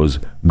clothes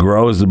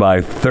grows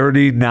by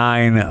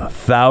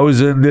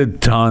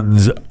 39,000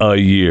 tons a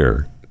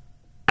year.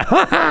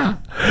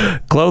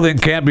 Clothing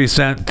can't be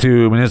sent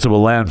to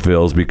municipal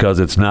landfills because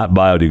it's not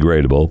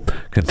biodegradable,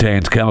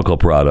 contains chemical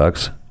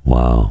products.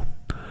 Wow.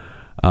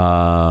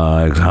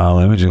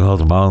 Imaging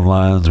clothes, mountain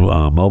lines,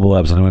 mobile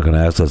apps, anyone can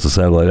access the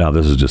satellite. Now,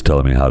 this is just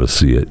telling me how to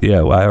see it. Yeah,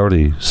 I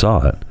already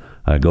saw it.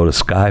 I go to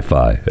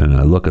Sky-Fi and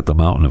I look at the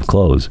mountain of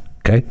clothes.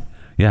 Okay?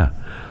 Yeah.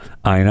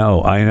 I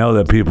know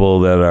that people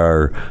that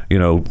are,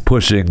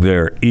 pushing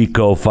their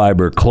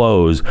eco-fiber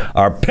clothes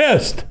are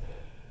pissed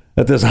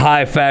at this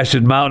high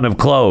fashion mountain of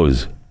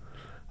clothes.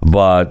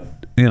 But,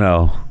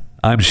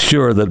 I'm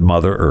sure that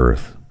Mother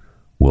Earth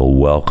will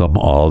welcome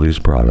all these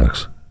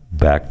products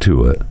back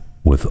to it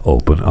with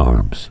open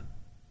arms.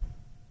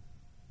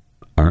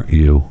 Aren't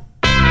you?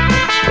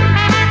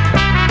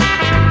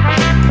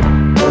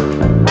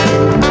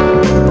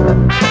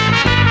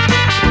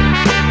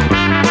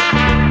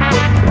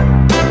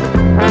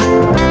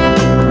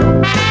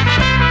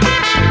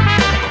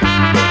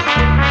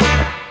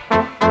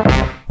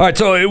 All right,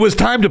 so it was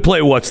time to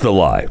play What's the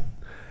Lie?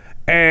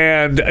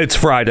 And it's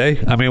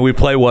Friday. I mean, we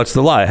play What's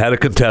the Lie. I had a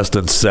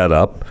contestant set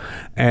up,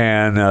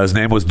 and his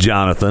name was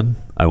Jonathan.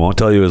 I won't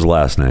tell you his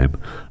last name,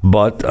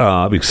 but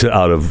out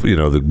of,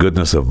 the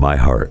goodness of my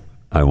heart,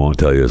 I won't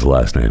tell you his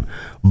last name.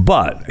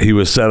 But he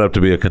was set up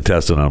to be a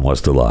contestant on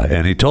What's the Lie.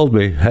 And he told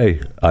me, hey,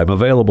 I'm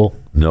available.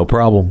 No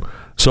problem.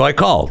 So I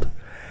called.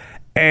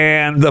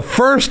 And the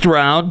first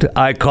round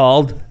I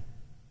called,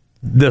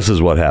 this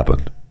is what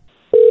happened.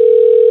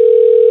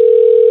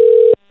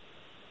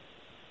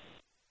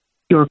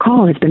 Your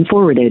call has been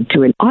forwarded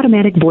to an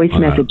automatic voice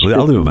message.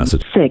 I'll leave a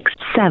message.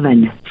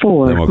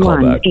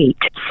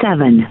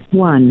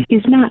 6741871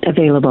 is not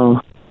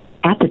available.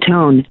 At the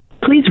tone,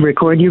 please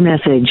record your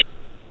message.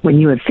 When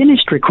you have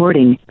finished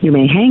recording, you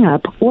may hang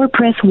up or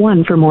press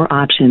 1 for more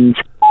options.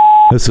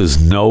 This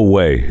is no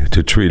way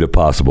to treat a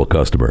possible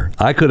customer.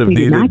 I could have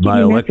needed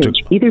my electric...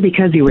 either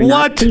because you were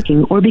not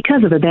speaking or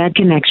because of a bad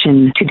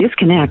connection. To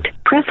disconnect,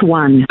 press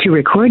 1. To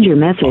record your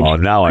message, oh,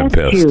 now I'm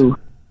pissed. 2.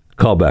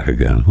 Call back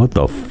again. What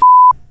the f***?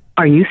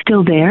 Are you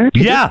still there?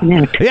 Yeah,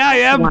 I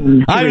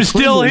am. I'm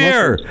still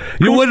here.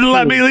 You wouldn't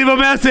let me leave a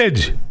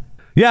message.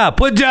 Yeah,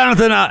 put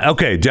Jonathan on.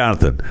 Okay,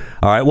 Jonathan.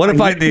 All right, what if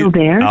I need... still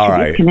there? All to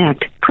right.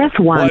 Disconnect, press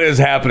 1. What is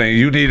happening?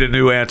 You need a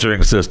new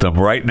answering system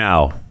right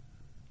now.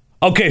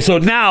 Okay, so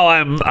now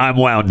I'm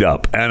wound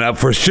up, and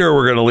for sure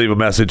we're going to leave a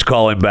message,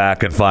 call him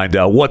back, and find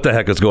out what the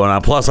heck is going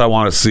on. Plus, I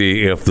want to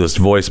see if this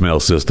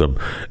voicemail system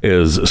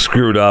is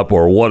screwed up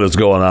or what is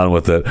going on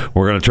with it.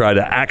 We're going to try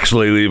to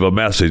actually leave a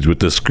message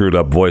with this screwed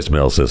up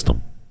voicemail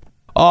system.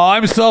 Oh,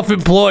 I'm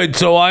self-employed,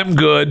 so I'm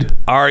good.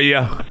 Are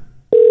you?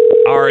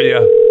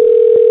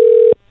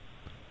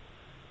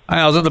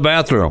 I was in the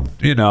bathroom,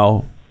 you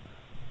know.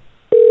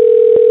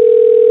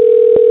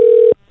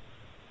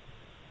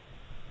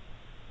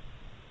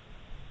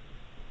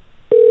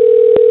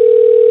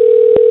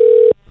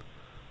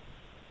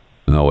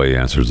 No way he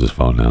answers his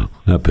phone now.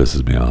 That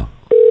pisses me off.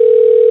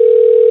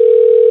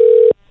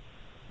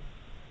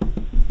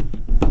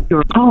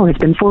 Your call has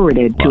been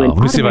forwarded to an Let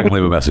me see if I can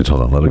leave a message.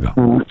 Hold on, let it go.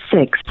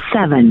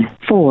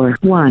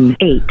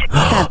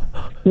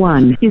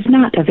 6741871 is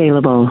not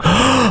available.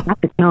 At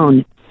the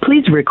tone,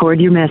 please record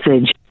your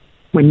message.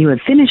 When you have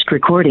finished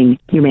recording,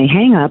 you may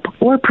hang up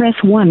or press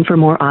 1 for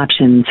more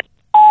options.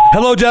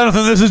 Hello,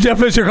 Jonathan. This is Jeff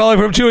Fisher calling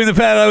from Chewing the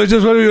Fat. I was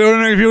just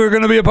wondering if you were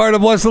going to be a part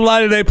of What's the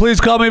Lie today.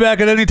 Please call me back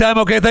at any time.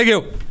 Okay, thank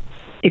you.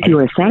 If you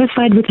are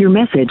satisfied with your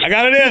message, I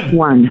got it in.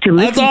 1 to listen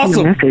That's awesome.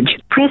 to your message.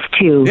 Press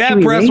 2. Yeah,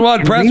 to press erase 1.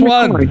 and Press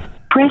 1. re-record.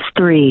 Press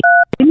 3.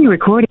 Continue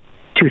recording.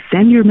 To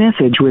send your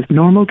message with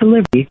normal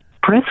delivery,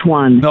 press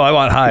 1. No, I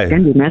want high. To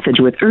send your message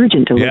with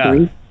urgent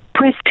delivery,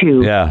 press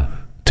 2. Yeah,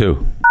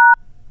 2.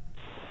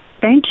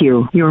 Thank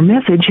you. Your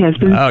message has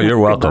been Oh, you're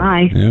welcome.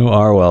 Goodbye. You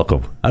are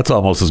welcome. That's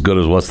almost as good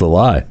as What's the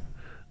Lie.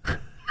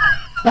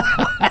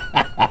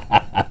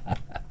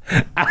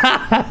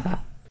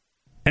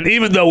 And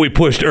even though we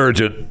pushed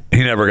urgent,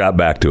 he never got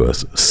back to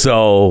us.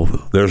 So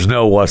there's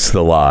no What's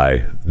the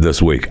Lie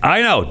this week.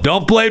 I know.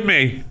 Don't blame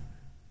me.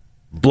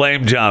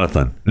 Blame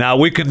Jonathan. Now,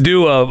 we can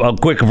do a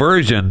quick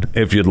version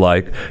if you'd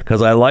like,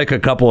 because I like a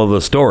couple of the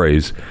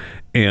stories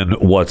in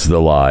What's the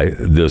Lie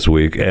this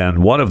week,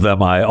 and one of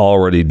them I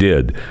already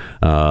did.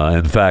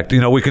 In fact,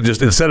 we can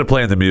just, instead of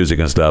playing the music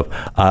and stuff,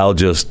 I'll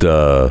just,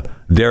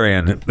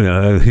 Darian,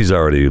 he's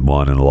already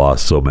won and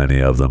lost so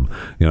many of them.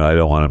 I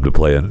don't want him to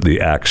play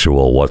the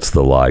actual What's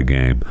the Lie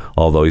game,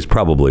 although he's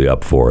probably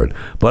up for it.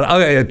 But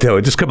okay, tell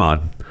you, just come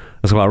on.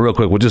 Let's come on real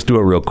quick. We'll just do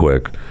it real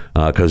quick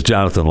because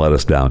Jonathan let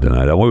us down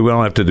tonight. We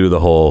don't have to do the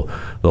whole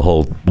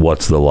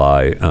What's the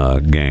Lie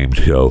game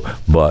show,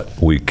 but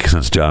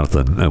since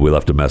Jonathan, and we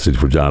left a message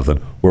for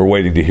Jonathan, we're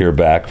waiting to hear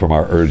back from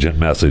our urgent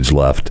message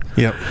left.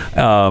 Yep.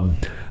 All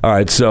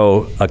right,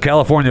 so a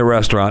California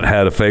restaurant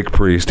had a fake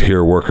priest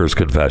hear workers'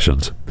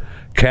 confessions.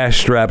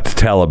 Cash-strapped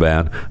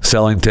Taliban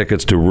selling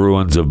tickets to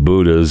ruins of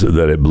Buddhas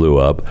that it blew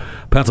up.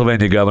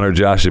 Pennsylvania Governor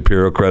Josh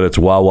Shapiro credits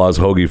Wawa's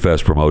Hoagie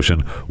Fest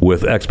promotion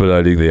with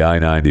expediting the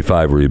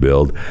I-95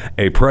 rebuild.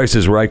 A Price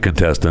is Right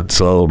contestant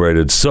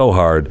celebrated so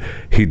hard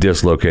he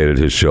dislocated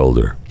his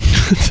shoulder.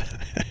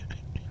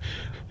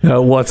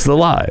 Now, what's the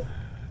lie?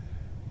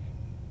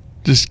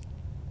 Just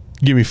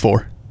give me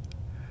 4.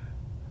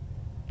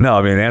 No,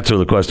 I mean, answer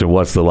the question,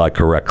 what's the lie,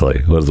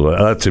 correctly.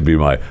 That should be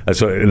no,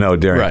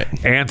 Darren.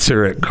 Right.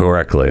 Answer it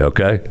correctly,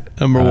 okay?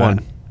 Number 1.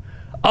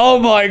 Oh,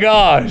 my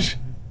gosh.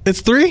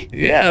 It's 3?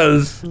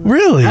 Yes.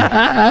 Really?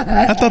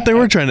 I thought they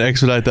were trying to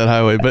expedite that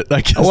highway, but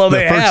I guess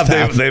they have.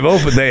 They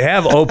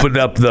have opened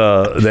up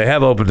They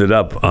have opened it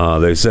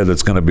up. They said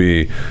it's going to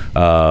be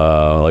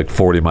like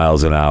 40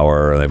 miles an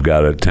hour, and they've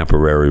got a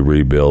temporary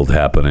rebuild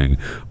happening.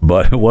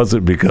 But it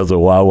wasn't because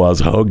of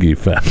Wawa's Hoagie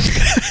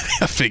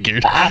Fest. I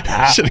figured.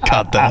 Should have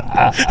caught that.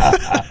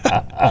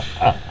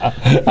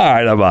 All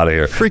right, I'm out of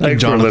here. Freaking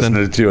Thanks Jonathan. for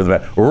listening to you in the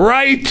back.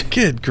 Right.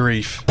 Good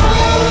grief.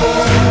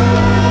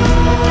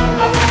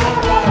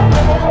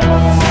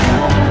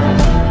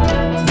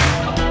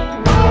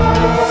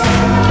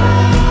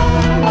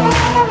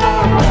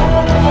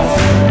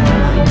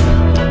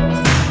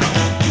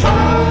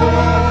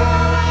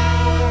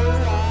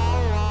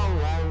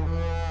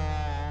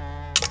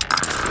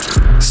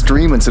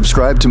 Stream and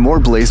subscribe to more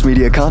Blaze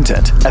Media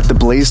content at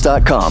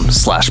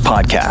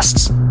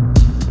theblaze.com/podcasts.